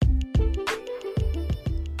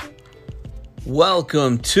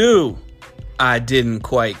Welcome to I Didn't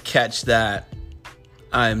Quite Catch That.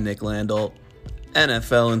 I'm Nick Landel,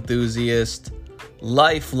 NFL enthusiast,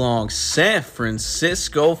 lifelong San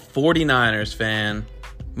Francisco 49ers fan.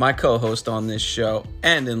 My co-host on this show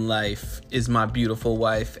and in life is my beautiful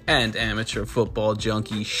wife and amateur football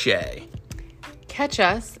junkie, Shay. Catch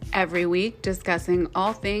us every week discussing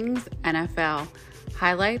all things NFL.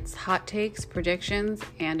 Highlights, hot takes, predictions,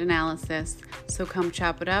 and analysis. So come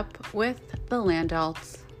chop it up with the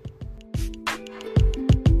Landalts.